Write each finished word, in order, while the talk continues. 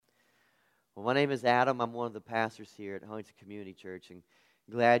Well, my name is Adam. I'm one of the pastors here at Huntington Community Church, and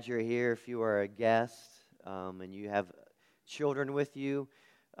glad you're here. If you are a guest and you have children with you,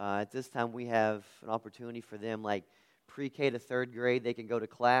 at this time we have an opportunity for them, like pre-K to third grade. They can go to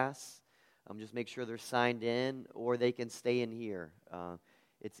class. Just make sure they're signed in, or they can stay in here.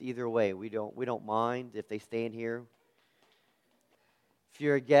 It's either way. We don't mind if they stay in here. If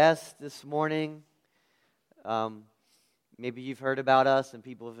you're a guest this morning, maybe you've heard about us and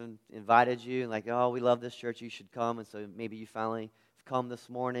people have invited you and like, oh, we love this church, you should come. And so maybe you finally have come this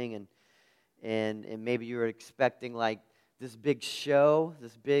morning and maybe you were expecting like this big show,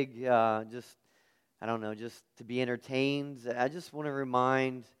 this big, just to be entertained. I just want to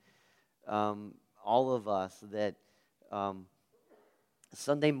remind all of us that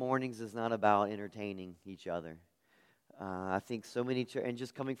Sunday mornings is not about entertaining each other. I think so many, and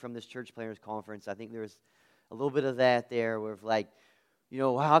just coming from this church planners conference, I think there's a little bit of that there where like,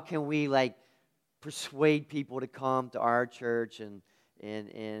 how can we like persuade people to come to our church and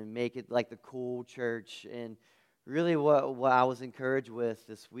make it like the cool church? And really what I was encouraged with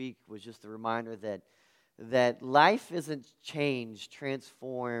this week was just a reminder that life isn't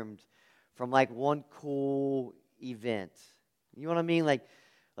transformed from like one cool event. You know what I mean? Like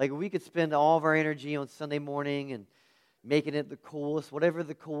we could spend all of our energy on Sunday morning and making it the coolest, whatever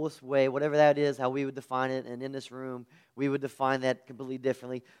the coolest way, whatever that is, how we would define it. And in this room, we would define that completely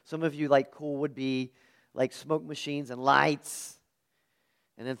differently. Some of you, like, cool would be like smoke machines and lights.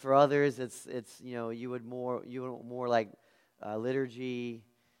 And then for others, it's you want more like liturgy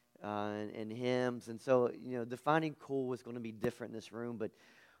and hymns. And so, defining cool was going to be different in this room. But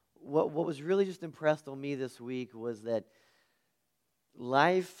what was really just impressed on me this week was that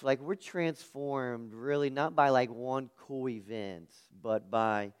life, like we're transformed really not by like one cool event, but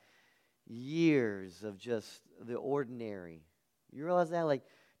by years of just the ordinary. You realize that? Like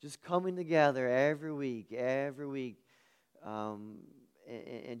just coming together every week,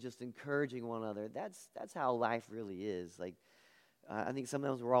 and just encouraging one another. That's how life really is. Like I think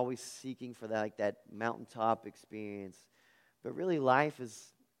sometimes we're always seeking for that, like that mountaintop experience, but really life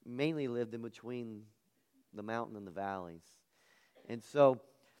is mainly lived in between the mountain and the valleys. And so,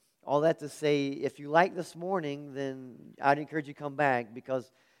 all that to say, if you like this morning, then I'd encourage you to come back,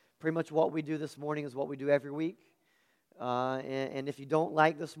 because pretty much what we do this morning is what we do every week. And if you don't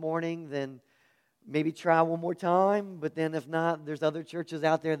like this morning, then maybe try one more time. But then if not, there's other churches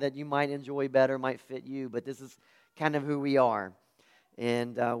out there that you might enjoy better, might fit you. But this is kind of who we are.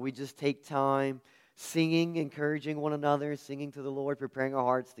 And we just take time singing, encouraging one another, singing to the Lord, preparing our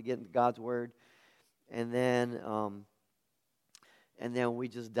hearts to get into God's Word. And then we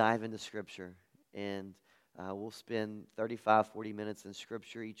just dive into Scripture. And we'll spend 35, 40 minutes in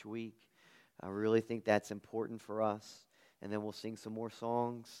Scripture each week. I really think that's important for us. And then we'll sing some more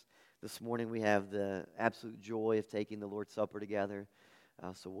songs. This morning we have the absolute joy of taking the Lord's Supper together.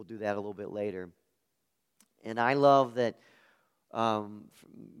 So we'll do that a little bit later. And I love that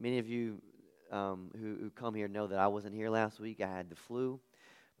many of you who come here know that I wasn't here last week. I had the flu.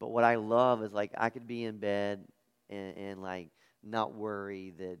 But what I love is like I could be in bed and like not worry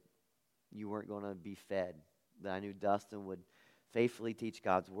that you weren't going to be fed. That I knew Dustin would faithfully teach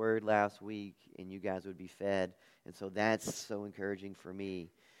God's Word last week, and you guys would be fed. And so that's so encouraging for me.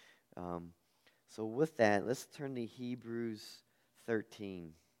 So with that, let's turn to Hebrews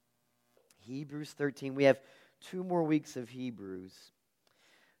 13. Hebrews 13. We have 2 more weeks of Hebrews.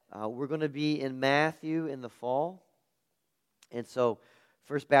 We're going to be in Matthew in the fall. And so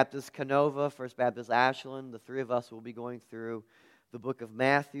First Baptist Canova, First Baptist Ashland, the 3 of us will be going through the book of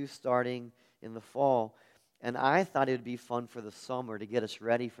Matthew starting in the fall. And I thought it would be fun for the summer to get us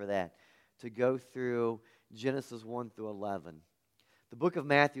ready for that, to go through Genesis 1 through 11. The book of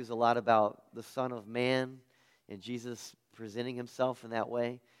Matthew is a lot about the Son of Man and Jesus presenting himself in that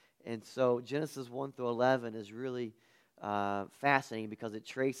way. And so Genesis 1 through 11 is really fascinating because it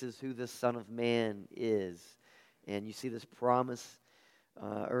traces who this Son of Man is. And you see this promise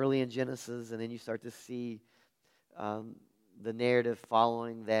early in Genesis, and then you start to see the narrative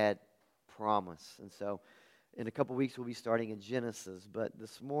following that promise. And so in a couple weeks we'll be starting in Genesis, but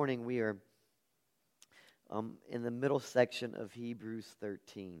this morning we are in the middle section of Hebrews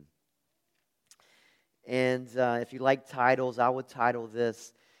 13. And if you like titles, I would title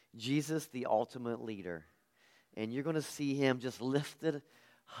this Jesus the Ultimate Leader. And you're going to see him just lifted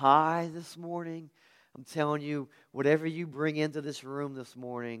high this morning. I'm telling you, whatever you bring into this room this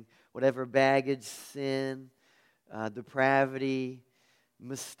morning, whatever baggage, sin, depravity,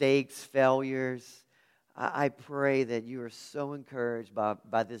 mistakes, failures, I pray that you are so encouraged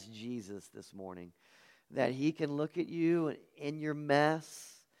by this Jesus this morning, that he can look at you in your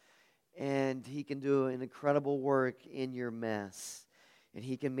mess and He can do an incredible work in your mess. And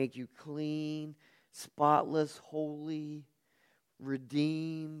He can make you clean, spotless, holy,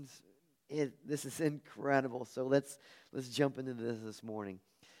 redeemed. This is incredible. So let's jump into this morning.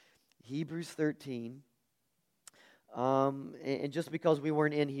 Hebrews 13. And just because we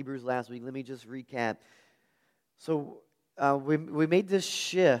weren't in Hebrews last week, let me just recap. So we made this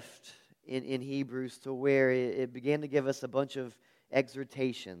shift in Hebrews to where it began to give us a bunch of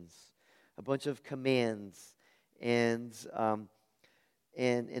exhortations, a bunch of commands, and so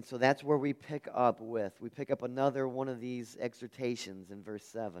that's where we pick up with. We pick up another one of these exhortations in verse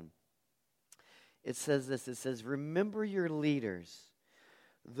 7. It says this, it says, "Remember your leaders,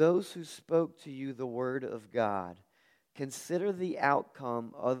 those who spoke to you the word of God. Consider the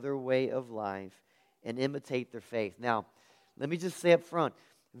outcome of their way of life and imitate their faith." Now, let me just say up front,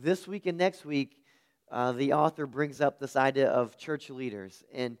 this week and next week, the author brings up this idea of church leaders.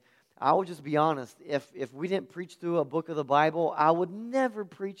 And I will just be honest, if we didn't preach through a book of the Bible, I would never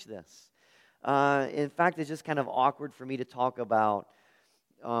preach this. In fact, it's just kind of awkward for me to talk about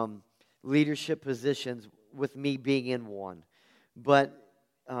leadership positions with me being in one. But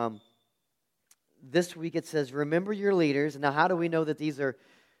this week it says, "Remember your leaders." Now, how do we know that these are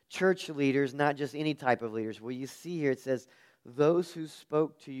church leaders, not just any type of leaders? Well, you see here it says, "Those who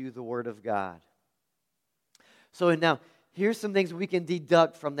spoke to you the word of God." So now, here's some things we can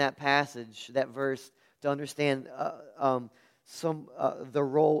deduct from that passage, that verse, to understand the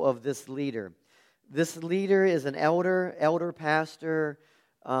role of this leader. This leader is an elder pastor,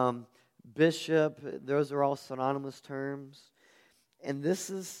 bishop. Those are all synonymous terms. And this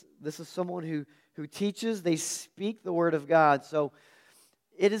is someone who teaches, they speak the word of God. So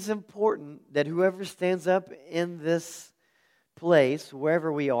it is important that whoever stands up in this place,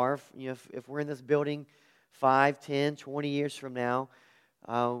 wherever we are, if we're in this building 5, 10, 20 years from now,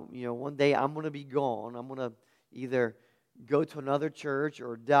 one day I'm going to be gone. I'm going to either go to another church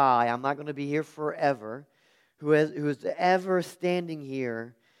or die. I'm not going to be here forever. Who is ever standing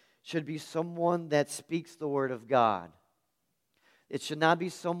here should be someone that speaks the word of God. It should not be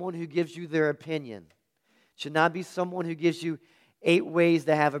someone who gives you their opinion. It should not be someone who gives you 8 ways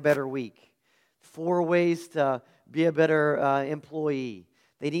to have a better week, 4 ways to be a better employee.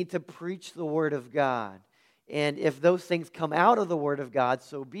 They need to preach the word of God. And if those things come out of the word of God,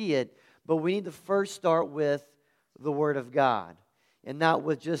 so be it. But we need to first start with the word of God and not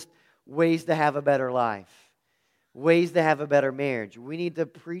with just ways to have a better life, ways to have a better marriage. We need to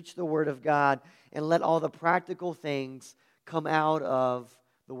preach the word of God and let all the practical things come out of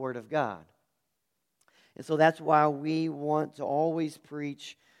the word of God. And so that's why we want to always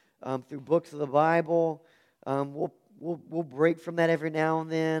preach through books of the Bible. We'll break from that every now and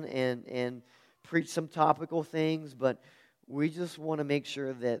then and preach some topical things, but we just want to make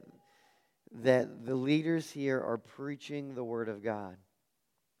sure that the leaders here are preaching the word of God.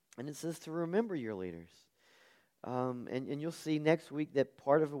 And it says to remember your leaders. And you'll see next week that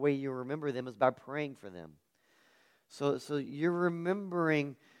part of the way you remember them is by praying for them. So you're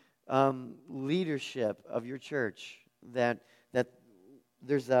remembering leadership of your church, that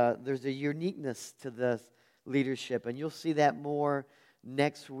there's a uniqueness to the leadership, and you'll see that more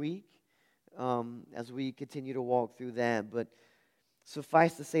next week as we continue to walk through that. But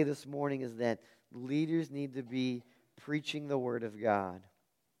suffice to say this morning is that leaders need to be preaching the word of God.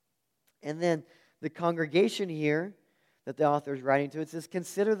 And then the congregation here that the author is writing to, it says,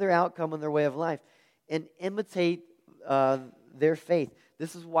 consider their outcome and their way of life and imitate their faith.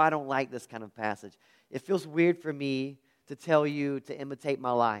 This is why I don't like this kind of passage. It feels weird for me to tell you to imitate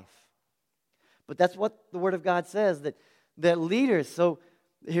my life. But that's what the Word of God says, that leaders, so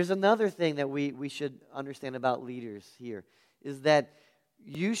here's another thing that we should understand about leaders here, is that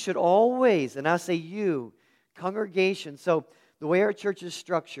you should always, and I say you, congregation, so the way our church is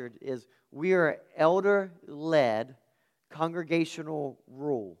structured is we are elder-led congregational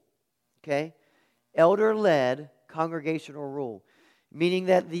rule, okay? Elder-led congregational rule, meaning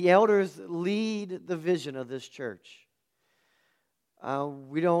that the elders lead the vision of this church.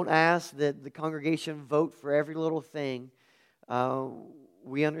 We don't ask that the congregation vote for every little thing.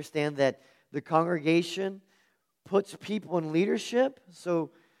 We understand that the congregation puts people in leadership.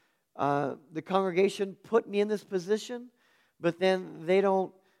 So the congregation put me in this position, but then they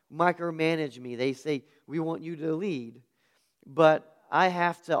don't micromanage me. They say, we want you to lead. But I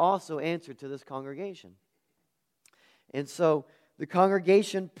have to also answer to this congregation. And so the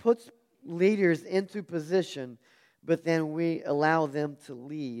congregation puts leaders into position, but then we allow them to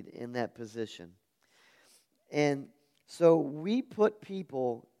lead in that position. And so we put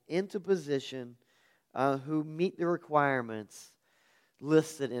people into position who meet the requirements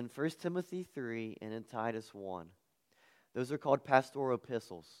listed in 1 Timothy 3 and in Titus 1. Those are called pastoral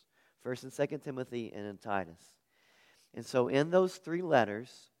epistles, 1st and 2nd Timothy and in Titus. And so in those 3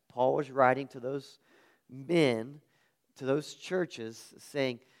 letters, Paul was writing to those men, to those churches,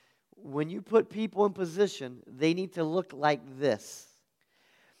 saying, when you put people in position, they need to look like this.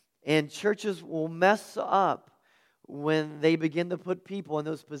 And churches will mess up when they begin to put people in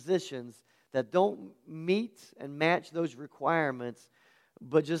those positions that don't meet and match those requirements,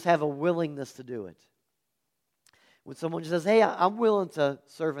 but just have a willingness to do it. When someone says, hey, I'm willing to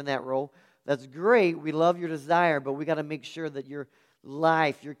serve in that role, that's great. We love your desire, but we got to make sure that your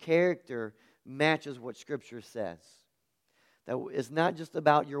life, your character matches what Scripture says. That it's not just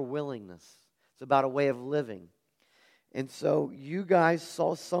about your willingness. It's about a way of living. And so you guys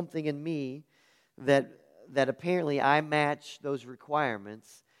saw something in me that apparently I match those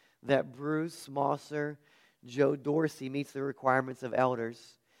requirements, that Bruce Mosser, Joe Dorsey meets the requirements of elders,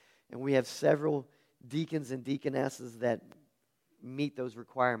 and we have several deacons and deaconesses that meet those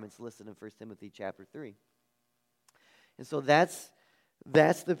requirements listed in 1 Timothy chapter 3. And so that's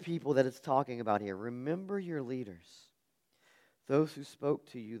the people that it's talking about here. Remember your leaders, those who spoke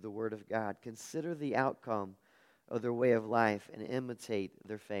to you the word of God. Consider the outcome of their way of life and imitate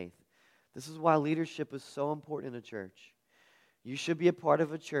their faith. This is why leadership is so important in a church. You should be a part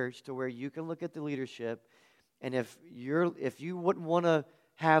of a church to where you can look at the leadership, and if you wouldn't want to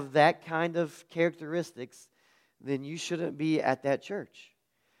have that kind of characteristics, then you shouldn't be at that church.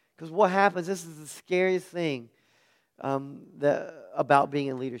 Because what happens, this is the scariest thing about being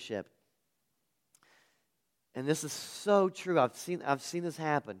in leadership. And this is so true. I've seen this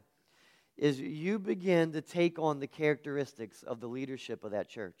happen. Is you begin to take on the characteristics of the leadership of that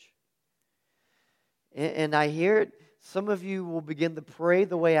church. And I hear it. Some of you will begin to pray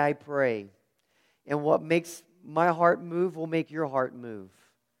the way I pray. And what makes my heart move will make your heart move.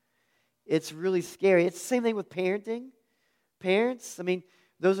 It's really scary. It's the same thing with parenting. Parents, I mean,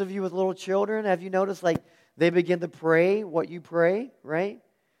 those of you with little children, have you noticed like they begin to pray what you pray, right?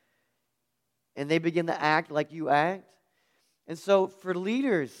 And they begin to act like you act. And so for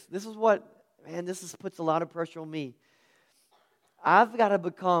leaders, this puts a lot of pressure on me. I've got to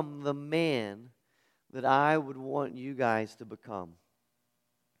become the man that I would want you guys to become.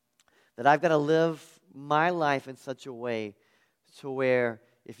 That I've got to live my life in such a way to where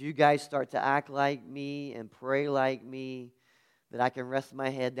if you guys start to act like me and pray like me, that I can rest my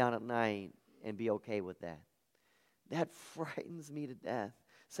head down at night and be okay with that. That frightens me to death.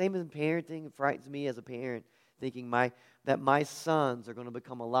 Same in parenting, it frightens me as a parent, thinking that my sons are going to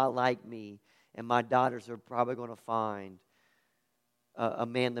become a lot like me, and my daughters are probably going to find a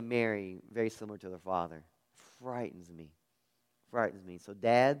man to marry very similar to their father. Frightens me. So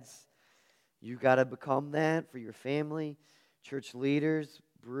dads, you got to become that for your family. Church leaders,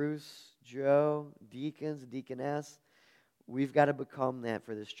 Bruce, Joe, deacons, deaconess, we've got to become that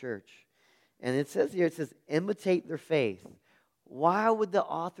for this church. And it says here, imitate their faith. Why would the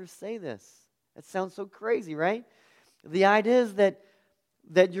author say this? That sounds so crazy, right? The idea is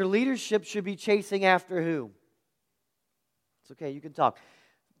that your leadership should be chasing after who? It's okay, you can talk.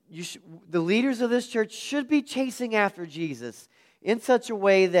 The leaders of this church should be chasing after Jesus in such a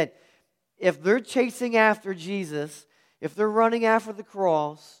way that if they're chasing after Jesus, if they're running after the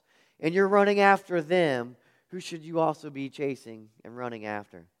cross, and you're running after them, who should you also be chasing and running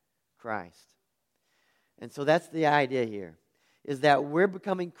after? Christ. And so that's the idea here, is that we're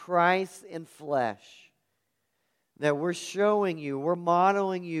becoming Christ in flesh. That we're showing you, we're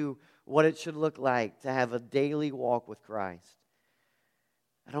modeling you what it should look like to have a daily walk with Christ.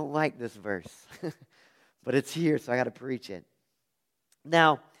 I don't like this verse, but it's here, so I got to preach it.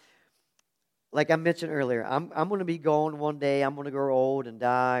 Now, like I mentioned earlier, I'm going to be gone one day. I'm going to grow old and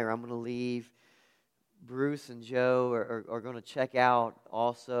die, or I'm going to leave. Bruce and Joe are going to check out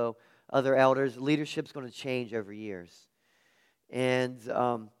also. Other elders, leadership's going to change over years. And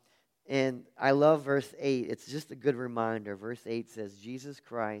I love verse 8. It's just a good reminder. Verse 8 says, Jesus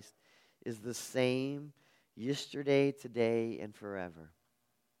Christ is the same yesterday, today, and forever.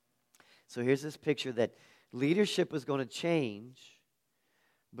 So here's this picture that leadership is going to change,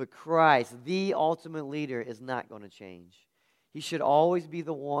 but Christ, the ultimate leader, is not going to change. He should always be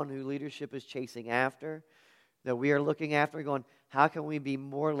the one who leadership is chasing after, that we are looking after, going, how can we be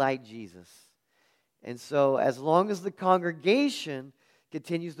more like Jesus? And so as long as the congregation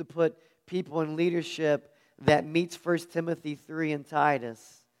continues to put people in leadership that meets 1 Timothy 3 and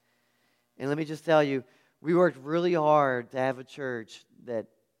Titus, and let me just tell you, we worked really hard to have a church that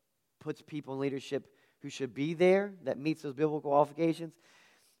puts people in leadership who should be there, that meets those biblical qualifications.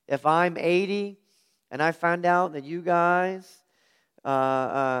 If I'm 80 and I find out that you guys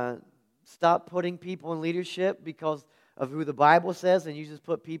stop putting people in leadership because of who the Bible says, and you just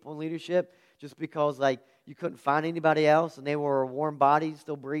put people in leadership just because like you couldn't find anybody else and they were a warm body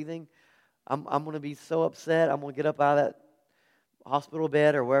still breathing. I'm going to be so upset. I'm going to get up out of that hospital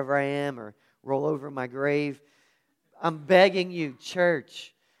bed or wherever I am or roll over in my grave. I'm begging you,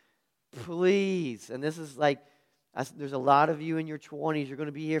 church, please. And this is like, there's a lot of you in your 20s. You're going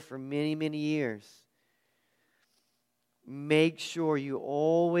to be here for many, many years. Make sure you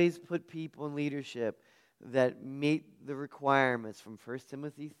always put people in leadership that meet the requirements from 1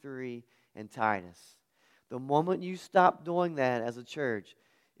 Timothy 3 and Titus. The moment you stop doing that as a church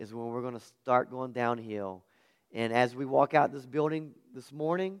is when we're going to start going downhill. And as we walk out this building this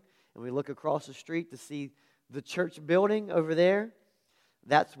morning and we look across the street to see the church building over there,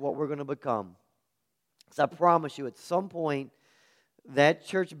 that's what we're going to become. So I promise you, at some point, that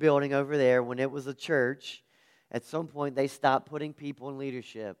church building over there, when it was a church, at some point they stopped putting people in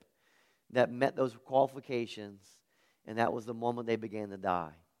leadership that met those qualifications, and that was the moment they began to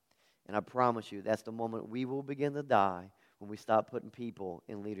die. And I promise you, that's the moment we will begin to die, when we stop putting people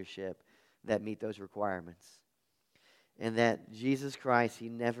in leadership that meet those requirements. And that Jesus Christ, He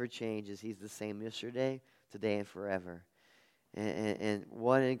never changes. He's the same yesterday, today, and forever. And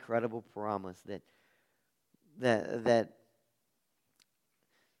what an incredible promise that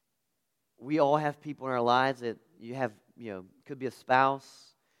we all have people in our lives that you have, could be a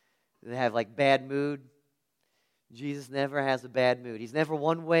spouse that have like bad mood. Jesus never has a bad mood. He's never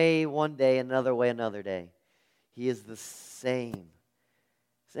one way one day, another way another day. He is the same.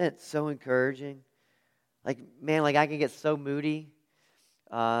 Isn't it so encouraging? Like, man, like I can get so moody.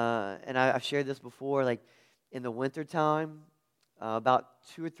 And I've shared this before, like in the wintertime, about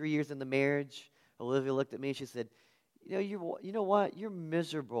 2 or 3 years into marriage, Olivia looked at me and she said, you know what? You're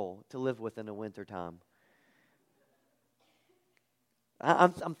miserable to live with in the wintertime.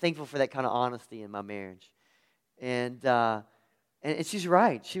 I'm thankful for that kind of honesty in my marriage. And she's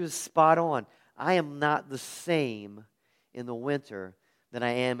right. She was spot on. I am not the same in the winter than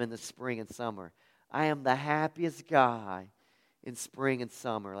I am in the spring and summer. I am the happiest guy in spring and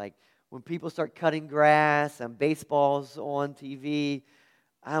summer. Like when people start cutting grass and baseball's on TV,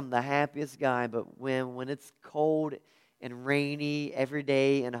 I'm the happiest guy. But when it's cold and rainy every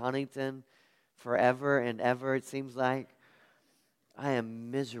day in Huntington forever and ever, it seems like, I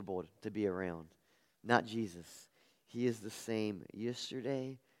am miserable to be around. Not Jesus. He is the same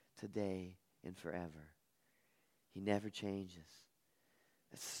yesterday, today, and forever. He never changes.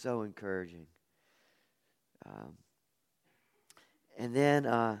 It's so encouraging. And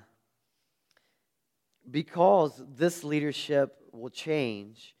then, because this leadership will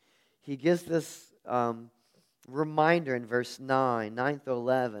change, he gives this reminder in verse 9 through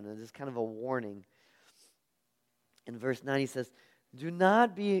 11, and it's kind of a warning. In verse 9 he says, "Do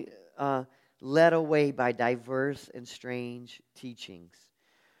not be led away by diverse and strange teachings,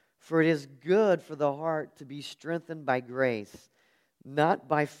 for it is good for the heart to be strengthened by grace, not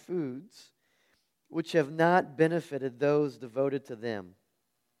by foods which have not benefited those devoted to them.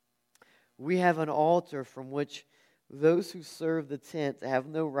 We have an altar from which those who serve the tent have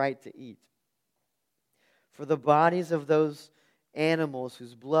no right to eat. For the bodies of those animals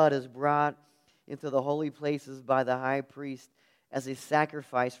whose blood is brought into the holy places by the high priest as a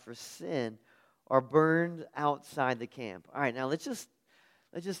sacrifice for sin are burned outside the camp." All right, now let's just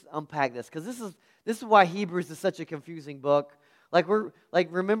unpack this, because this is why Hebrews is such a confusing book.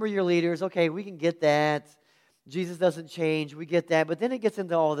 Remember your leaders. Okay, we can get that. Jesus doesn't change. We get that. But then it gets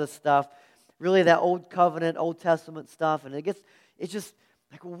into all this stuff, really that Old Covenant, Old Testament stuff, and it's just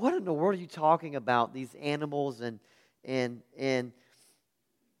like, what in the world are you talking about? These animals and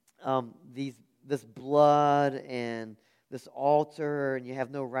this blood and this altar, and you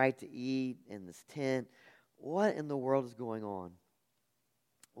have no right to eat, and this tent. What in the world is going on?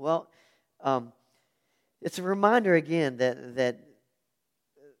 Well, it's a reminder again that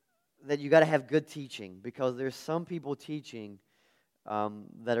you got to have good teaching, because there's some people teaching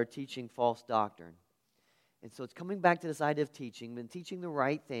that are teaching false doctrine. And so it's coming back to this idea of teaching and teaching the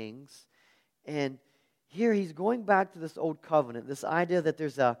right things. And here he's going back to this old covenant, this idea that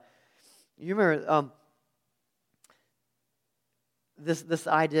there's you remember this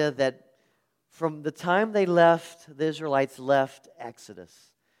idea that from the time the Israelites left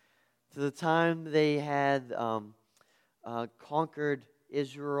Exodus, to the time they had conquered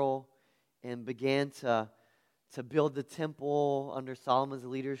Israel and began to build the temple under Solomon's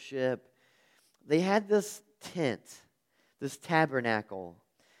leadership, they had this tent, this tabernacle,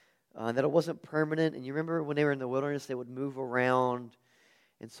 that it wasn't permanent. And you remember when they were in the wilderness, they would move around.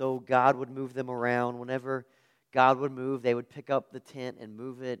 And so God would move them around. Whenever God would move. They would pick up the tent and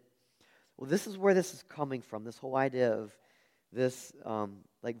move it. Well, this is where this is coming from, this whole idea of this,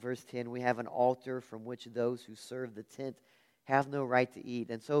 like verse 10, we have an altar from which those who serve the tent have no right to eat.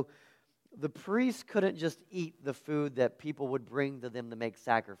 And so the priests couldn't just eat the food that people would bring to them to make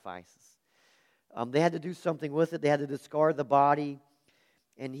sacrifices. They had to do something with it. They had to discard the body.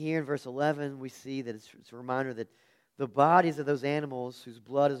 And here in verse 11, we see that it's a reminder that the bodies of those animals whose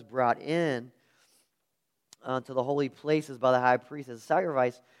blood is brought in to the holy places by the high priest as a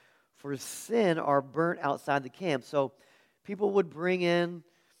sacrifice for sin are burnt outside the camp. So people would bring in,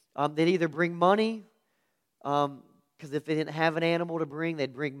 they'd either bring money, because if they didn't have an animal to bring,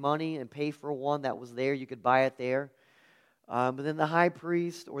 they'd bring money and pay for one that was there. You could buy it there. But then the high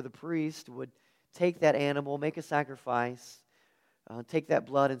priest or the priest would take that animal, make a sacrifice, take that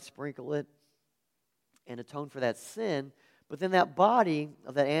blood and sprinkle it and atone for that sin. But then that body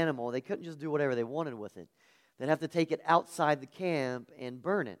of that animal, they couldn't just do whatever they wanted with it. They'd have to take it outside the camp and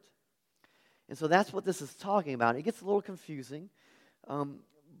burn it. And so that's what this is talking about. It gets a little confusing,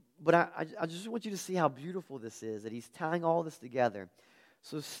 but I just want you to see how beautiful this is, that he's tying all this together.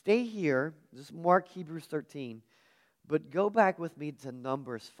 So stay here, just mark Hebrews 13, but go back with me to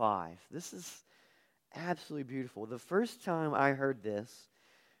Numbers 5. This is absolutely beautiful. The first time I heard this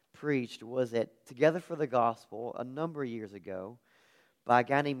preached was at Together for the Gospel a number of years ago by a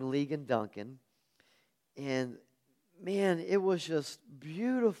guy named Ligon Duncan. And man, it was just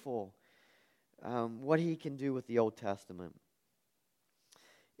beautiful what he can do with the Old Testament.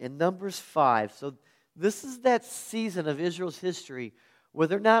 In Numbers 5, so this is that season of Israel's history where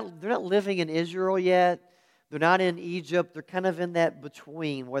they're not living in Israel yet. They're not in Egypt. They're kind of in that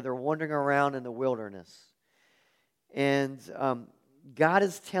between where they're wandering around in the wilderness. And God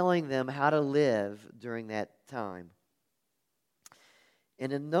is telling them how to live during that time.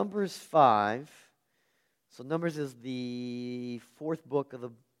 And in Numbers 5, so Numbers is the fourth book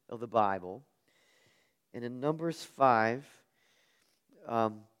of the Bible. And in Numbers 5,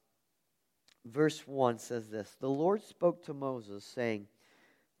 verse 1 says this: The Lord spoke to Moses, saying,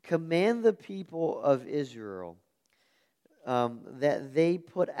 command the people of Israel that they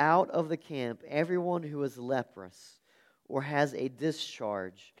put out of the camp everyone who is leprous or has a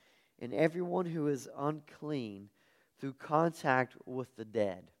discharge, and everyone who is unclean through contact with the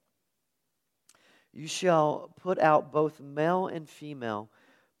dead. You shall put out both male and female,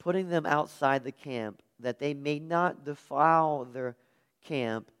 putting them outside the camp, that they may not defile their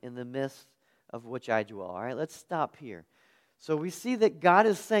camp in the midst of which I dwell. All right, let's stop here. So we see that God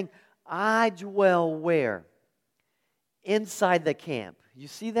is saying, I dwell where? Inside the camp. You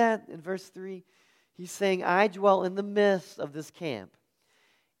see that in verse 3? He's saying, I dwell in the midst of this camp.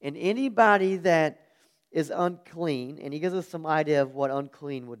 And anybody that is unclean, and he gives us some idea of what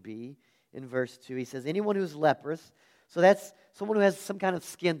unclean would be in verse 2. He says, anyone who's leprous, so that's someone who has some kind of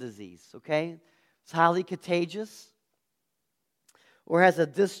skin disease, okay? It's highly contagious, or has a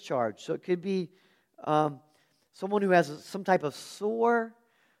discharge. So it could be someone who has some type of sore.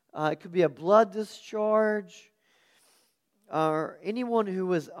 It could be a blood discharge. Or anyone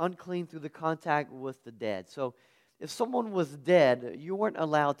who is unclean through the contact with the dead. So if someone was dead, you weren't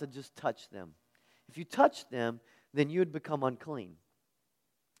allowed to just touch them. If you touched them, then you would become unclean.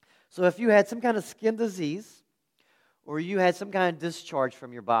 So if you had some kind of skin disease, or you had some kind of discharge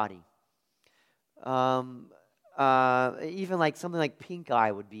from your body, even like something like pink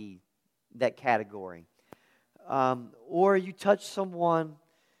eye would be that category. Or you touch someone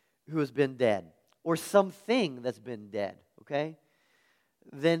who has been dead, or something that's been dead, okay?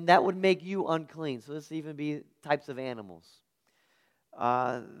 Then that would make you unclean. So this even be types of animals.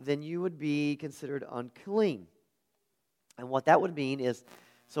 Then you would be considered unclean. And what that would mean is,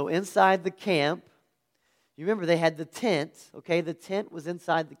 so inside the camp, you remember they had the tent, okay? The tent was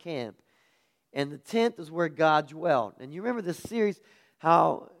inside the camp. And the tent is where God dwelled. And you remember this series,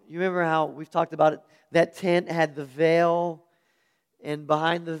 how we've talked about it, that tent had the veil, and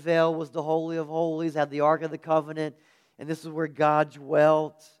behind the veil was the Holy of Holies, had the Ark of the Covenant, and this is where God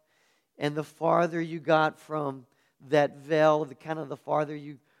dwelt. And the farther you got from that veil, the farther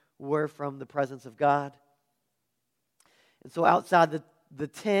you were from the presence of God. And so outside the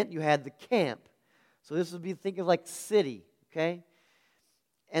tent, you had the camp. So this would be, think of like city, okay?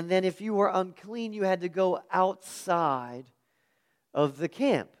 And then if you were unclean, you had to go outside of the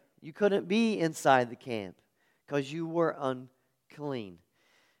camp. You couldn't be inside the camp because you were unclean.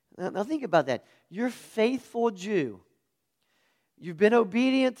 Now think about that. You're a faithful Jew. You've been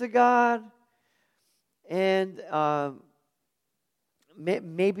obedient to God. And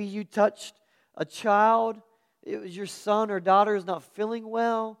maybe you touched a child. It was your son or daughter is not feeling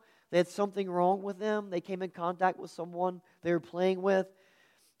well. They had something wrong with them. They came in contact with someone they were playing with,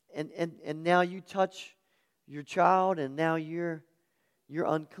 and now you touch your child, and now you're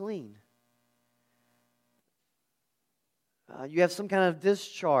unclean. You have some kind of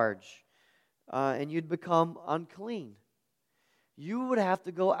discharge, and you'd become unclean. You would have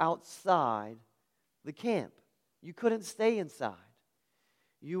to go outside the camp. You couldn't stay inside.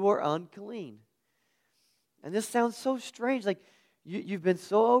 You were unclean. And this sounds so strange. Like you've been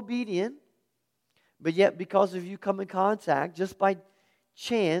so obedient, but yet because of you come in contact, just by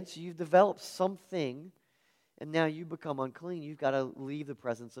chance, you've developed something, and now you become unclean. You've got to leave the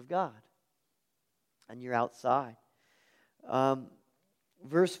presence of God. And you're outside.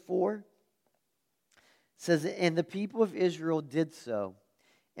 Verse 4 says, "And the people of Israel did so,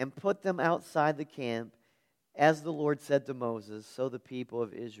 and put them outside the camp, as the Lord said to Moses, so the people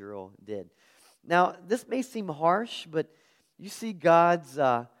of Israel did." Now, this may seem harsh, but you see God's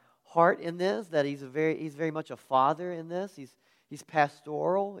heart in this, that He's very much a father in this. He's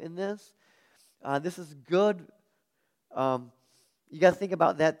pastoral in this. This is good. You got to think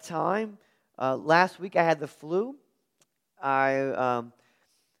about that time. Last week I had the flu. And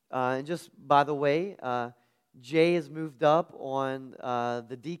just by the way, Jay has moved up on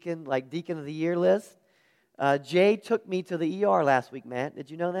the deacon of the year list. Jay took me to the ER last week, Matt. Did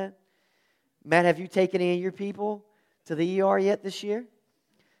you know that? Matt, have you taken any of your people to the ER yet this year?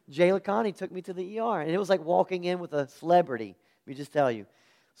 Jay Lacani took me to the ER, and it was like walking in with a celebrity, let me just tell you.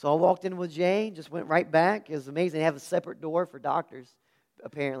 So I walked in with Jay, just went right back. It was amazing. They have a separate door for doctors,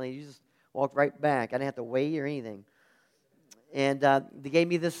 apparently. You just walked right back. I didn't have to wait or anything. And they gave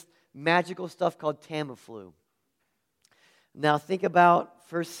me this magical stuff called Tamiflu. Now think about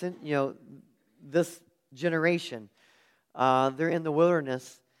this generation. They're in the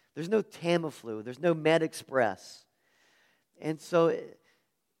wilderness. There's no Tamiflu. There's no Med Express. And so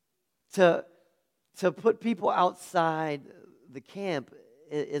to put people outside the camp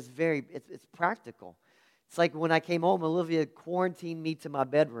is it's practical. It's like when I came home, Olivia quarantined me to my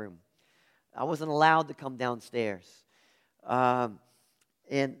bedroom. I wasn't allowed to come downstairs. And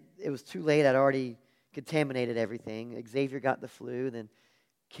it was too late. I'd already contaminated everything. Xavier got the flu, then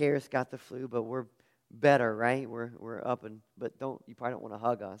Karis got the flu, but we're better, right? We're up, but you probably don't want to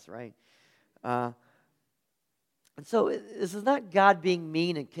hug us, right? And so this is not God being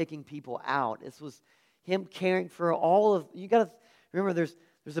mean and kicking people out. This was Him caring for all of. You got to remember,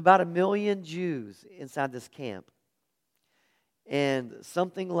 there's about 1 million Jews inside this camp, and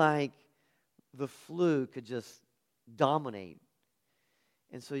something like the flu could just dominate,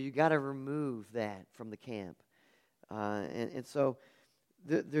 and so you got to remove that from the camp, and so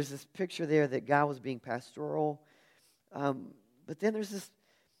there's this picture there that God was being pastoral, but then there's this.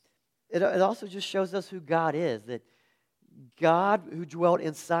 It also just shows us who God is, that God who dwelt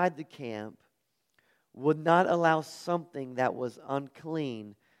inside the camp would not allow something that was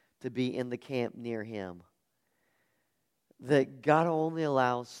unclean to be in the camp near Him. That God only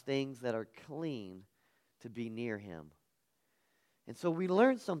allows things that are clean to be near Him. And so we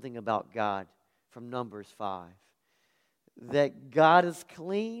learn something about God from Numbers 5. That God is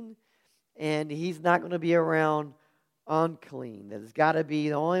clean and He's not going to be around unclean. That it's got to be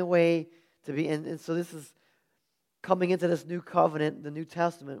the only way to be. And so this is coming into this new covenant, the New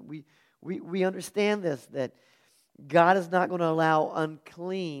Testament. We understand this, that God is not going to allow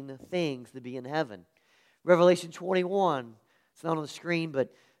unclean things to be in heaven. Revelation 21, it's not on the screen,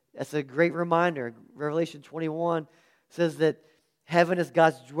 but that's a great reminder. Revelation 21 says that heaven is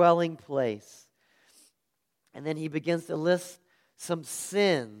God's dwelling place. And then he begins to list some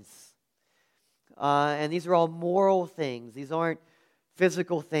sins. And these are all moral things. These aren't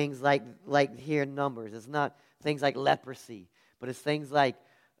physical things like here in Numbers. It's not things like leprosy, but it's things like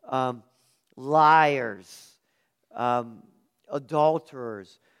liars,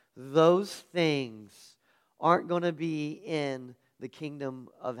 adulterers. Those things aren't going to be in the kingdom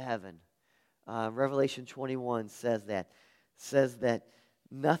of heaven. Revelation 21 says that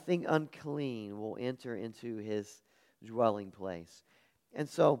nothing unclean will enter into His dwelling place. And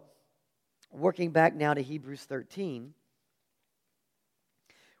so, working back now to Hebrews 13,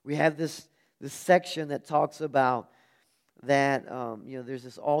 we have this section that talks about that there's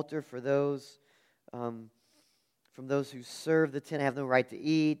this altar for those from those who serve the tent have no right to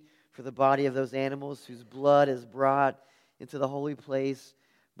eat, for the body of those animals whose blood is brought into the holy place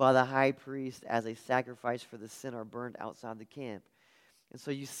by the high priest as a sacrifice for the sin are burned outside the camp. And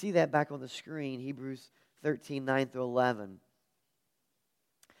so you see that back on the screen, Hebrews 13, 9 through 11.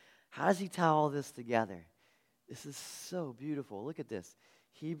 How does he tie all this together? This is so beautiful. Look at this.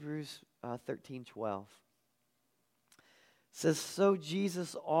 Hebrews 13, 12. says, so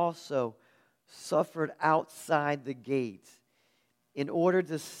Jesus also suffered outside the gate in order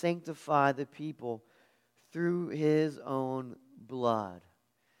to sanctify the people through his own blood.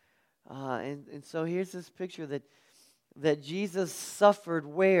 And so here's this picture that Jesus suffered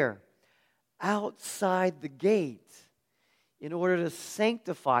where? Outside the gate in order to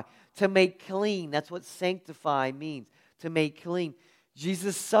sanctify, to make clean. That's what sanctify means, to make clean.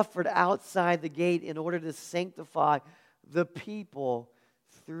 Jesus suffered outside the gate in order to sanctify the people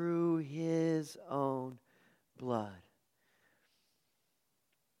through his own blood.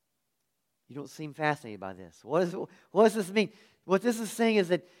 You don't seem fascinated by this. What does this mean? What this is saying is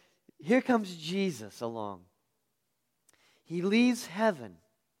that here comes Jesus along. He leaves heaven.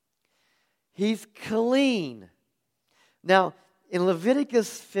 He's clean. Now, in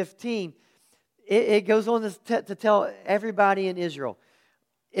Leviticus 15, it goes on to tell everybody in Israel,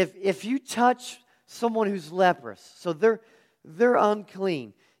 if you touch someone who's leprous, so they're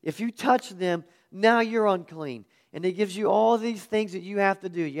unclean. If you touch them, now you're unclean. And it gives you all these things that you have to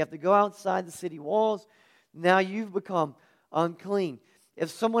do. You have to go outside the city walls. Now you've become unclean.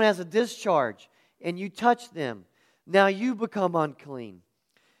 If someone has a discharge and you touch them, now you become unclean.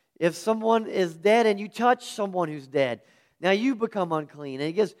 If someone is dead and you touch someone who's dead, now you become unclean. And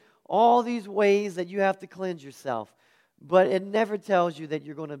it gives all these ways that you have to cleanse yourself. But it never tells you that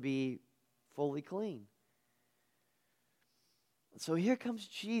you're going to be fully clean. So here comes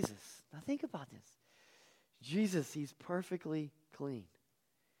Jesus. Now think about this. Jesus, he's perfectly clean.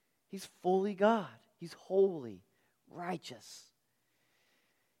 He's fully God. He's holy, righteous.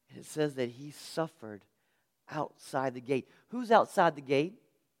 And it says that he suffered outside the gate. Who's outside the gate?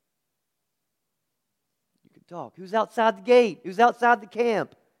 You can talk. Who's outside the gate? Who's outside the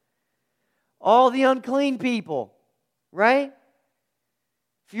camp? All the unclean people, right?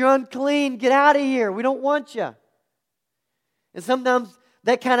 If you're unclean, get out of here. We don't want you. And sometimes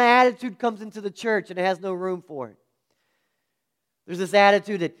that kind of attitude comes into the church and it has no room for it. There's this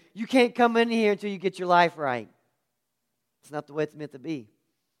attitude that you can't come in here until you get your life right. It's not the way it's meant to be.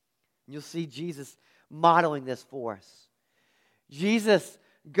 And you'll see Jesus modeling this for us. Jesus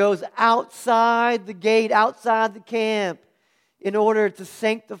goes outside the gate, outside the camp, in order to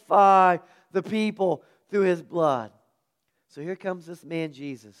sanctify the people through his blood. So here comes this man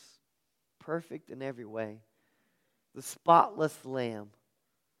Jesus, perfect in every way, the spotless Lamb.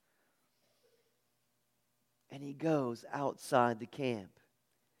 And he goes outside the camp.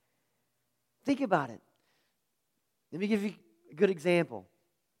 Think about it. Let me give you a good example.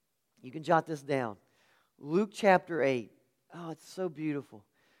 You can jot this down. Luke chapter 8. Oh, it's so beautiful.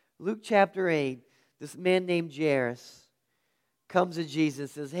 Luke chapter 8, this man named Jairus comes to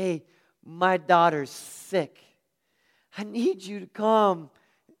Jesus and says, hey, my daughter's sick. I need you to come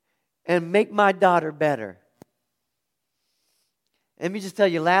and make my daughter better. Let me just tell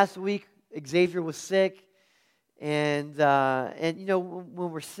you, last week Xavier was sick. And you know,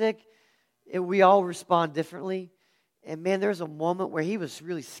 when we're sick, we all respond differently. And man, there's a moment where he was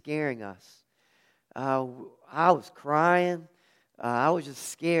really scaring us. I was crying. I was just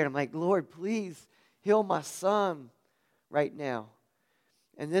scared. I'm like, Lord, please heal my son right now.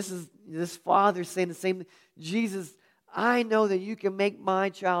 And this father saying the same thing. Jesus, I know that you can make my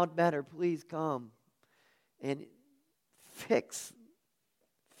child better. Please come and fix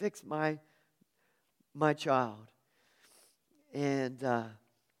my child. And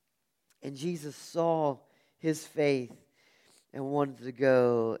Jesus saw his faith and wanted to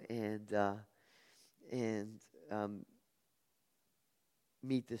go and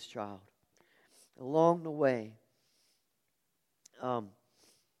meet this child. Along the way, to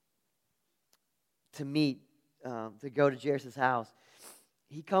go to Jairus' house,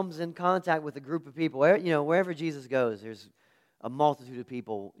 he comes in contact with a group of people. Wherever Jesus goes, there's a multitude of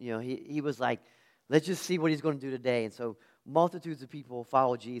people. He was like, let's just see what he's going to do today. And so multitudes of people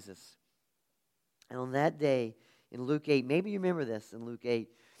follow Jesus. And on that day, in Luke 8, maybe you remember this in Luke 8.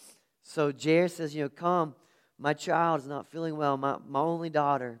 So Jairus says, come, my child is not feeling well, my only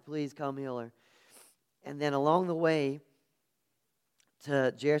daughter, please come heal her. And then along the way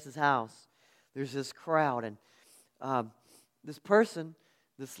to Jairus' house, there's this crowd. And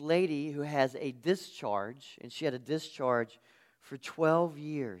this lady who has a discharge, and she had a discharge for 12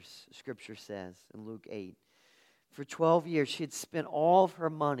 years, Scripture says in Luke 8. For 12 years, she had spent all of her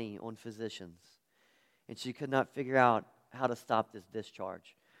money on physicians, and she could not figure out how to stop this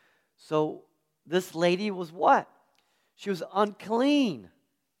discharge. So this lady was what? She was unclean.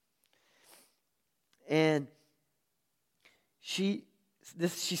 And she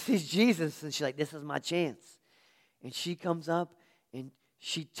sees Jesus, and she's like, this is my chance. And she comes up, and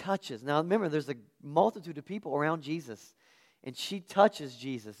she touches. Now remember, there's a multitude of people around Jesus. and she touches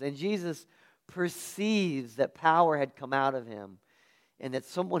Jesus. And Jesus perceives that power had come out of him and that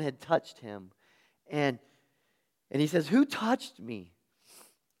someone had touched him. And he says, "Who touched me?"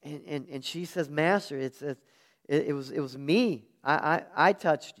 And she says, "Master, it was me. I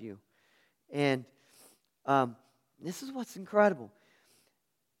touched you." And this is what's incredible.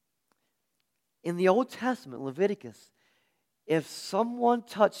 In the Old Testament, Leviticus, if someone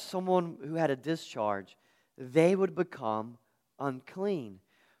touched someone who had a discharge, they would become unclean.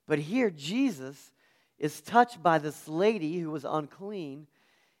 But here, Jesus is touched by this lady who was unclean,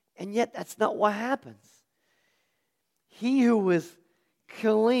 and yet that's not what happens. He who was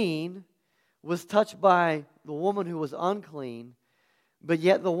clean was touched by the woman who was unclean, but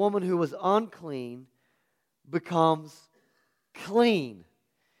yet the woman who was unclean becomes clean.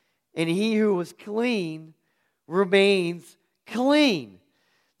 And he who was clean remains clean.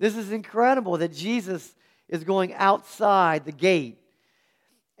 This is incredible that Jesus is going outside the gate.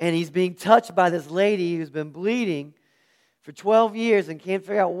 And he's being touched by this lady who's been bleeding for 12 years and can't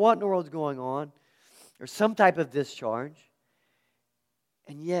figure out what in the world's going on, or some type of discharge.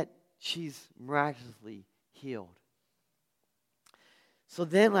 And yet, she's miraculously healed. So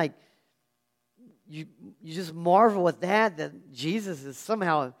then, you just marvel at that Jesus is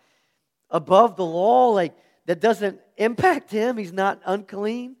somehow above the law, that doesn't impact him. He's not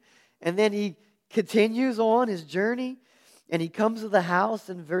unclean. And then he continues on his journey, and he comes to the house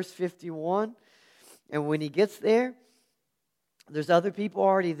in verse 51. And when he gets there, there's other people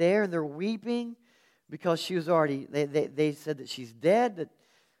already there, and they're weeping because she was already, they said that she's dead.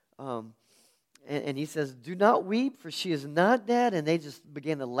 And he says, "Do not weep, for she is not dead." And they just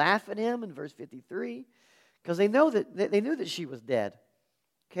began to laugh at him in verse 53 because they knew that she was dead.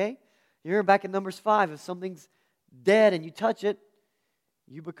 Okay? You remember back in Numbers 5, if something's dead and you touch it,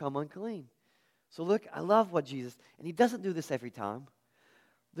 you become unclean. So look, I love what Jesus, and he doesn't do this every time.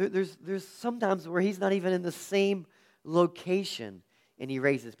 There's sometimes where he's not even in the same location and he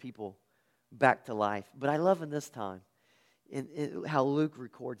raises people back to life. But I love in this time, in how Luke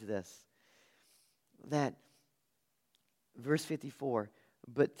records this, that verse 54,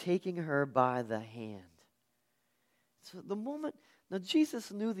 "But taking her by the hand." So the moment, now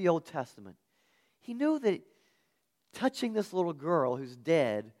Jesus knew the Old Testament. He knew that touching this little girl who's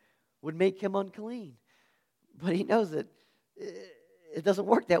dead would make him unclean. But he knows that it doesn't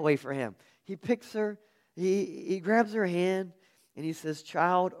work that way for him. He picks her, he grabs her hand, and he says,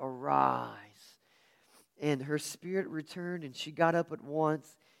 "Child, arise." And her spirit returned, and she got up at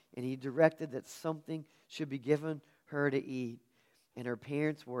once, and he directed that something should be given her to eat. And her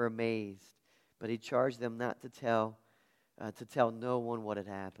parents were amazed, but he charged them not to tell no one what had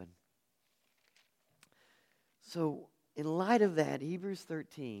happened. So, in light of that, Hebrews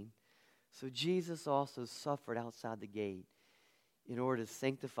 13, so Jesus also suffered outside the gate in order to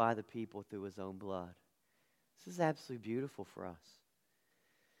sanctify the people through his own blood. This is absolutely beautiful for us.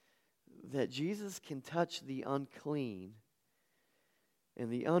 That Jesus can touch the unclean,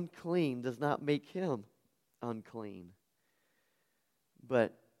 and the unclean does not make him unclean,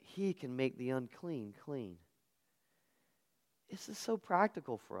 but he can make the unclean clean. This is so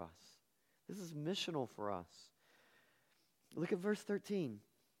practical for us. This is missional for us. Look at verse 13.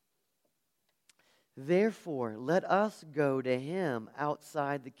 "Therefore, let us go to him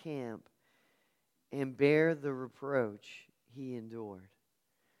outside the camp and bear the reproach he endured."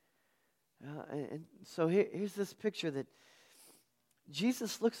 And so here's this picture that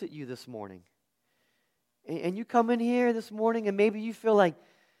Jesus looks at you this morning. And you come in here this morning and maybe you feel like,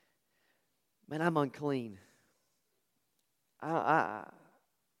 "Man, I'm unclean.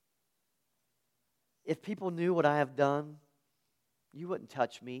 If people knew what I have done, you wouldn't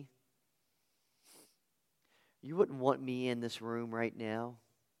touch me. You wouldn't want me in this room right now.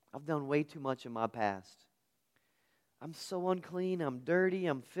 I've done way too much in my past. I'm so unclean. I'm dirty.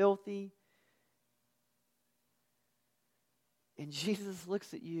 I'm filthy." And Jesus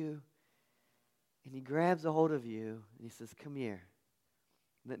looks at you and he grabs a hold of you and he says, "Come here.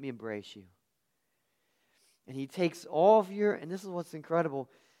 Let me embrace you." And he takes all of your, and this is what's incredible,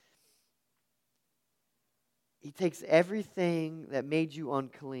 he takes everything that made you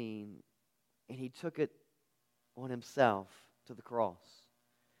unclean and he took it on himself to the cross.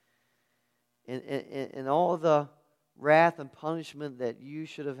 And all the wrath and punishment that you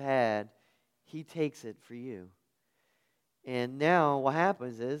should have had, he takes it for you. And now what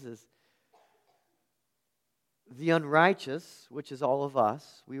happens is the unrighteous, which is all of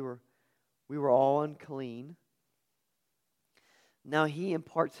us, we were all unclean. Now he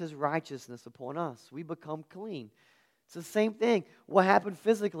imparts his righteousness upon us. We become clean. It's the same thing. What happened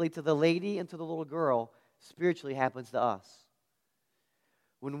physically to the lady and to the little girl spiritually happens to us.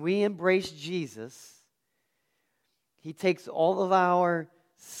 When we embrace Jesus, He takes all of our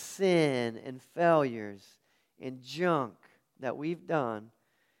sin and failures and junk that we've done,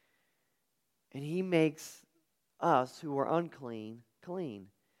 and He makes us who are unclean, clean.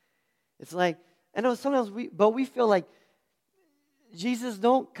 It's like, I know sometimes we feel like, Jesus,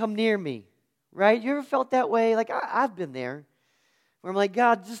 don't come near me, right? You ever felt that way? Like, I've been there, where I'm like,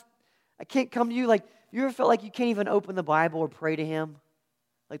 God, I can't come to you. Like, you ever felt like you can't even open the Bible or pray to Him?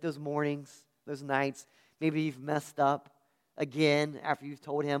 Like those mornings, those nights, maybe you've messed up again after you've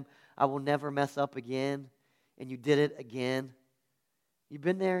told Him, I will never mess up again, and you did it again. You've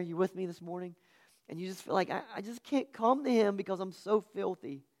been there? You with me this morning? And you just feel like, I just can't come to Him because I'm so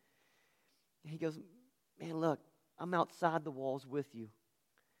filthy. And He goes, man, look, I'm outside the walls with you.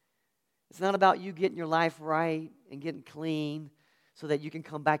 It's not about you getting your life right and getting clean so that you can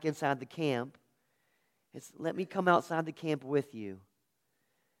come back inside the camp. It's let me come outside the camp with you.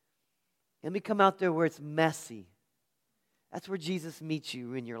 Let me come out there where it's messy. That's where Jesus meets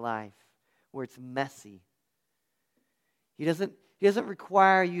you in your life, where it's messy. He doesn't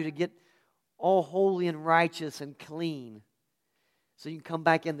require you to get all holy and righteous and clean so you can come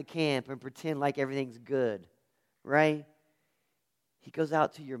back in the camp and pretend like everything's good, right? He goes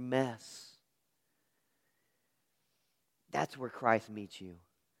out to your mess. That's where Christ meets you.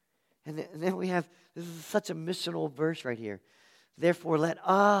 And then we have, this is such a missional verse right here. Therefore, let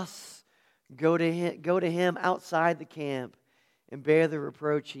us go to him outside the camp and bear the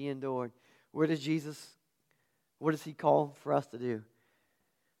reproach He endured. What does He call for us to do?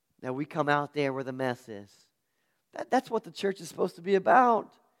 Now we come out there where the mess is. That's what the church is supposed to be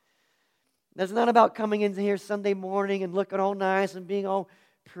about. That's not about coming into here Sunday morning and looking all nice and being all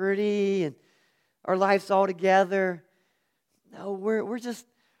pretty and our life's all together. No,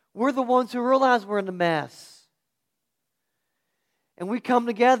 we're the ones who realize we're in the mess. And we come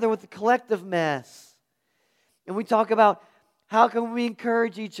together with the collective mess. And we talk about how can we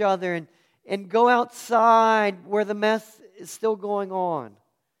encourage each other and go outside where the mess is still going on.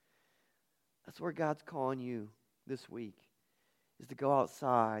 That's where God's calling you this week, is to go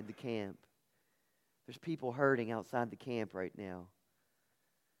outside the camp. There's people hurting outside the camp right now.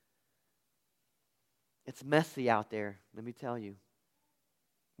 It's messy out there, let me tell you.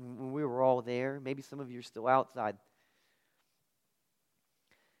 When we were all there, maybe some of you are still outside.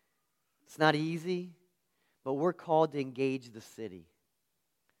 It's not easy, but we're called to engage the city.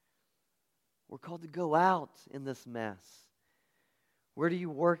 We're called to go out in this mess. Where do you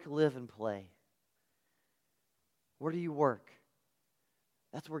work, live, and play? Where do you work?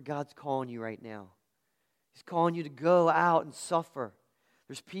 That's where God's calling you right now. He's calling you to go out and suffer.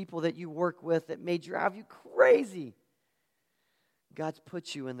 There's people that you work with that may drive you crazy. God's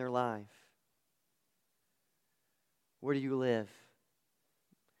put you in their life. Where do you live?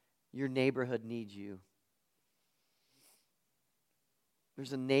 Your neighborhood needs you.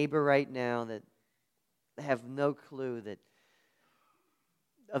 There's a neighbor right now that have no clue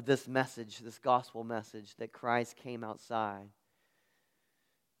of this message, this gospel message, that Christ came outside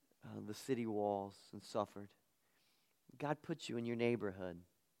the city walls and suffered. God put you in your neighborhood.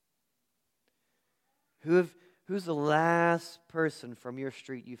 Who's the last person from your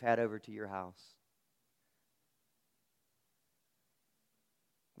street you've had over to your house?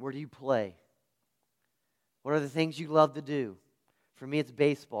 Where do you play? What are the things you love to do? For me, it's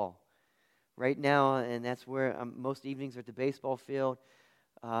baseball. Right now, and that's where most evenings are at the baseball field.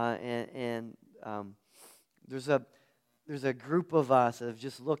 There's a group of us that have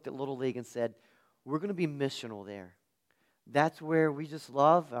just looked at Little League and said, we're going to be missional there. That's where we just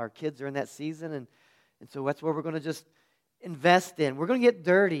love. Our kids are in that season, and so that's where we're going to just invest in. We're going to get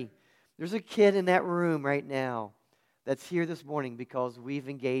dirty. There's a kid in that room right now that's here this morning because we've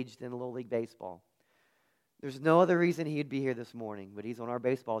engaged in Little League baseball. There's no other reason he'd be here this morning, but he's on our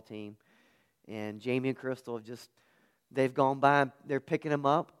baseball team. And Jamie and Crystal they've gone by, they're picking him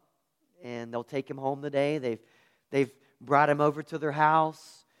up, and they'll take him home today. They've brought him over to their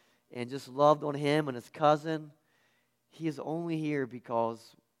house and just loved on him and his cousin. He is only here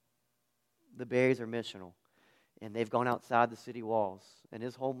because the Berries are missional, and they've gone outside the city walls. And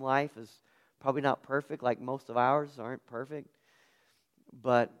his home life is probably not perfect, like most of ours aren't perfect,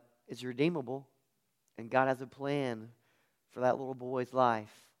 but it's redeemable, and God has a plan for that little boy's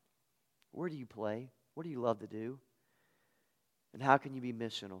life. Where do you play? What do you love to do? And how can you be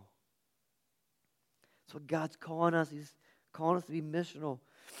missional? That's what God's calling us. He's calling us to be missional.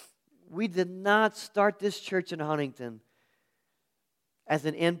 We did not start this church in Huntington as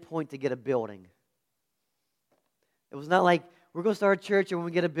an endpoint to get a building. It was not like we're going to start a church and when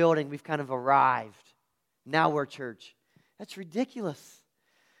we get a building, we've kind of arrived. Now we're a church. That's ridiculous.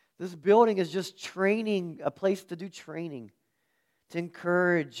 This building is just training, a place to do training, to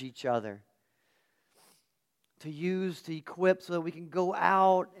encourage each other, to use, to equip so that we can go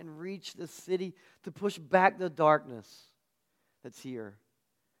out and reach the city, to push back the darkness that's here.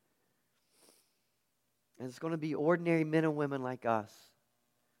 And it's going to be ordinary men and women like us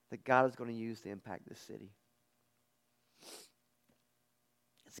that God is going to use to impact this city.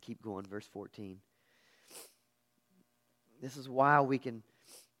 Let's keep going, verse 14. This is why we can,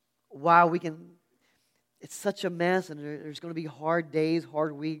 it's such a mess, and there's going to be hard days,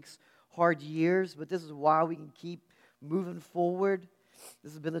 hard weeks, hard years, but this is why we can keep moving forward.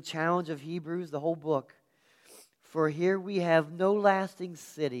 This has been the challenge of Hebrews, the whole book. For here we have no lasting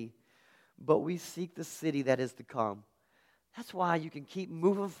city, but we seek the city that is to come. That's why you can keep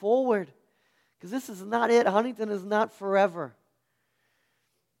moving forward, because this is not it. Huntington is not forever.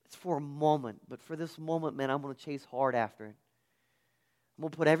 It's for a moment, but for this moment, man, I'm going to chase hard after it. I'm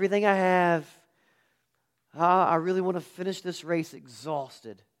going to put everything I have. I really want to finish this race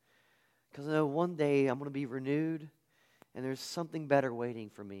exhausted, because I know one day I'm going to be renewed, and there's something better waiting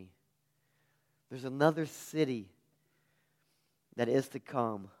for me. There's another city that is to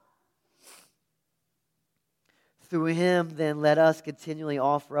come. Through him, then, let us continually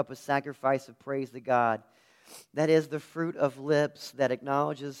offer up a sacrifice of praise to God. That is the fruit of lips that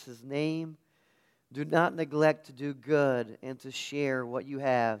acknowledges his name. Do not neglect to do good and to share what you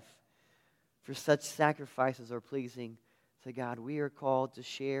have, for such sacrifices are pleasing to God. We are called to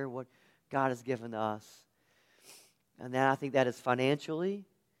share what God has given us. And I think that is financially.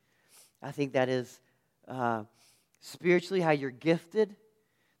 I think that is spiritually, how you're gifted.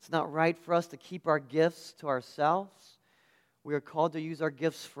 It's not right for us to keep our gifts to ourselves. We are called to use our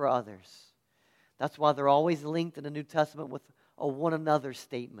gifts for others. That's why they're always linked in the New Testament with a one another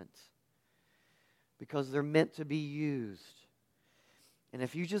statement, because they're meant to be used. And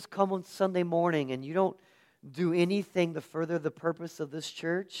if you just come on Sunday morning and you don't do anything to further the purpose of this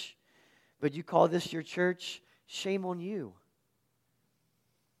church, but you call this your church, shame on you.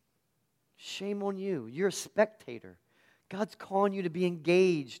 Shame on you. You're a spectator. God's calling you to be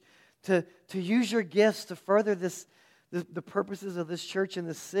engaged, to use your gifts to further the purposes of this church and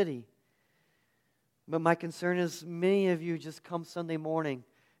this city. But my concern is many of you just come Sunday morning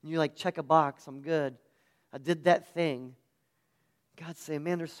and you're like, check a box, I'm good. I did that thing. God's saying,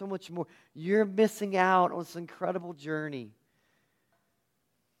 man, there's so much more. You're missing out on this incredible journey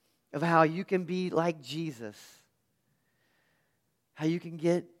of how you can be like Jesus. How you can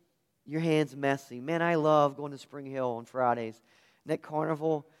get your hands messy. Man, I love going to Spring Hill on Fridays. And at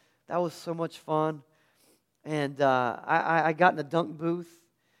Carnival, that was so much fun. And I got in the dunk booth,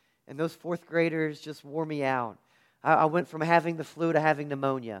 and those fourth graders just wore me out. I went from having the flu to having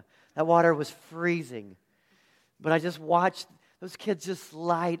pneumonia. That water was freezing. But I just watched those kids just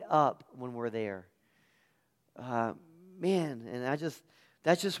light up when we're there. Man, and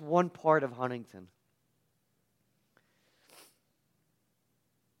that's just one part of Huntington.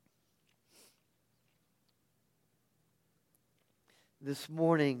 This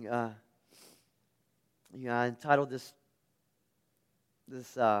morning, I entitled this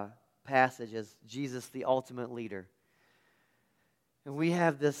passage as Jesus, the ultimate leader. And we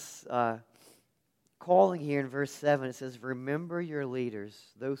have this calling here in verse 7. It says, remember your leaders,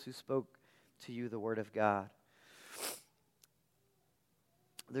 those who spoke to you the word of God.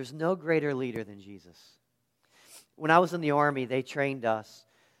 There's no greater leader than Jesus. When I was in the Army, they trained us,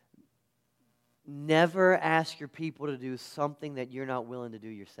 never ask your people to do something that you're not willing to do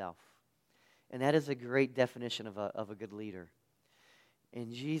yourself. And that is a great definition of a good leader.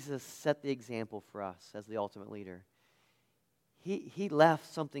 And Jesus set the example for us as the ultimate leader. He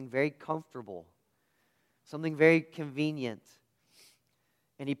left something very comfortable, something very convenient,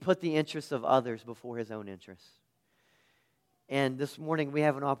 and he put the interests of others before his own interests. And this morning we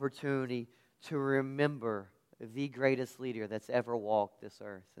have an opportunity to remember the greatest leader that's ever walked this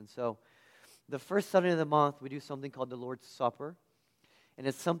earth. And so the first Sunday of the month, we do something called the Lord's Supper. And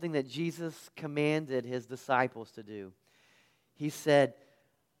it's something that Jesus commanded his disciples to do. He said,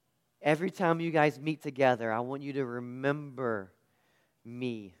 every time you guys meet together, I want you to remember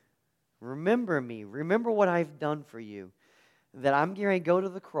me. Remember me. Remember what I've done for you. That I'm going to go to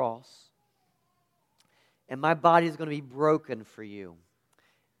the cross, and my body is going to be broken for you.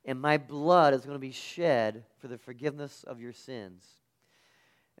 And my blood is going to be shed for the forgiveness of your sins.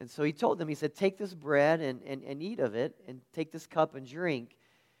 And so he told them, he said, take this bread and eat of it, and take this cup and drink.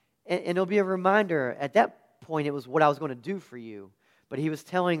 And it'll be a reminder. At that point, it was what I was going to do for you. But he was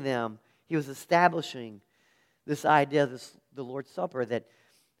telling them, he was establishing this idea of the Lord's Supper, that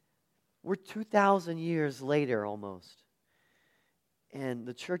we're 2,000 years later almost. And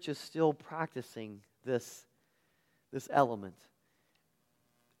the church is still practicing this element.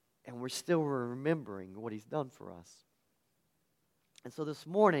 And we're still remembering what He's done for us. And so this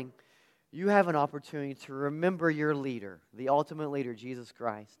morning, you have an opportunity to remember your leader, the ultimate leader, Jesus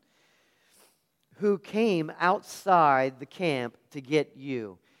Christ, who came outside the camp to get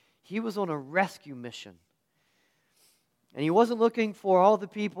you. He was on a rescue mission. And He wasn't looking for all the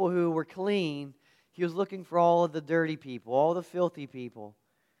people who were clean. He was looking for all of the dirty people, all the filthy people.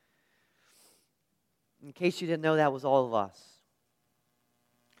 In case you didn't know, that was all of us.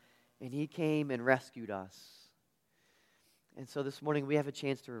 And He came and rescued us. And so this morning we have a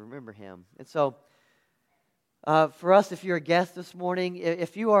chance to remember Him. And so for us, if you're a guest this morning,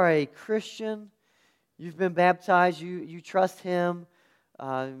 if you are a Christian, you've been baptized, you trust Him,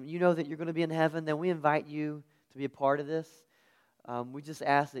 you know that you're going to be in heaven, then we invite you to be a part of this. We just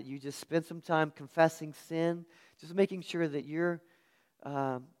ask that you just spend some time confessing sin, just making sure that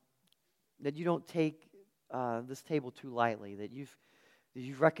that you don't take this table too lightly, that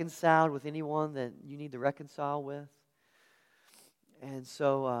you've reconciled with anyone that you need to reconcile with. And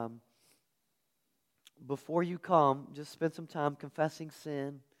so before you come, just spend some time confessing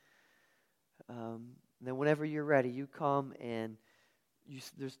sin. Then whenever you're ready, you come and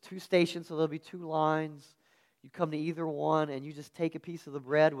there's 2 stations, so there'll be 2 lines. You come to either one and you just take a piece of the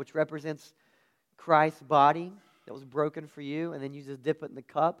bread, which represents Christ's body that was broken for you, and then you just dip it in the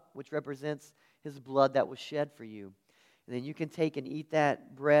cup, which represents His blood that was shed for you. And then you can take and eat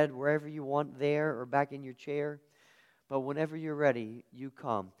that bread wherever you want, there or back in your chair. But whenever you're ready, you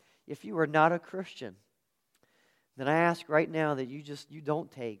come. If you are not a Christian, then I ask right now that you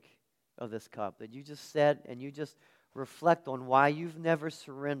don't take of this cup, that you just sit and you just reflect on why you've never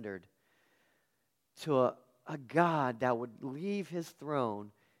surrendered to a God that would leave His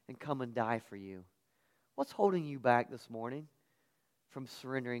throne and come and die for you. What's holding you back this morning from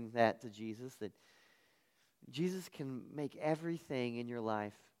surrendering that to Jesus? That Jesus can make everything in your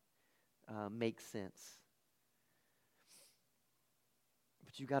life make sense.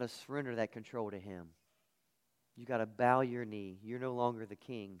 But you got to surrender that control to Him. You got to bow your knee. You're no longer the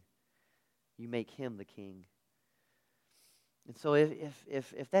king. You make Him the king. And so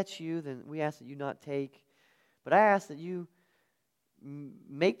if that's you, then we ask that you not take. But I ask that you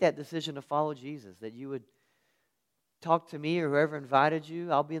make that decision to follow Jesus, that you would talk to me or whoever invited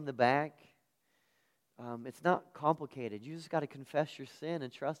you. I'll be in the back. It's not complicated. You just got to confess your sin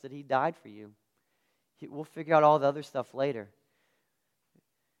and trust that He died for you. We'll figure out all the other stuff later.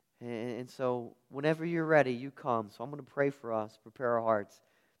 And so whenever you're ready, you come. So I'm going to pray for us, prepare our hearts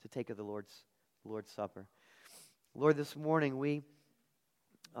to take of the Lord's Supper. Lord, this morning we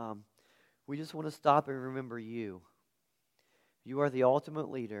just want to stop and remember You. You are the ultimate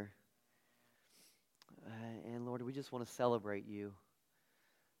leader. And Lord, we just want to celebrate You.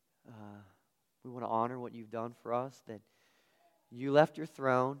 We want to honor what You've done for us, that You left Your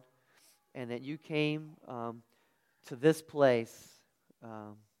throne and that You came to this place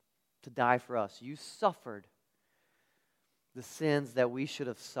to die for us. You suffered the sins that we should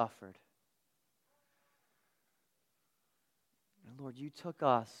have suffered. And Lord, You took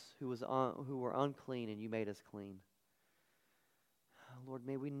us who were unclean and You made us clean. Lord,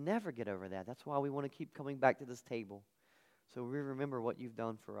 may we never get over that. That's why we want to keep coming back to this table, so we remember what You've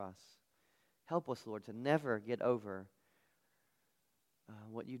done for us. Help us, Lord, to never get over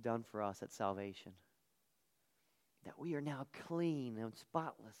what You've done for us at salvation. That we are now clean and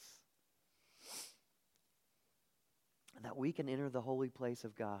spotless. And that we can enter the holy place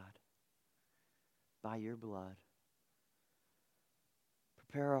of God by Your blood.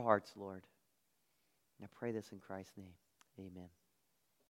 Prepare our hearts, Lord. And I pray this in Christ's name. Amen.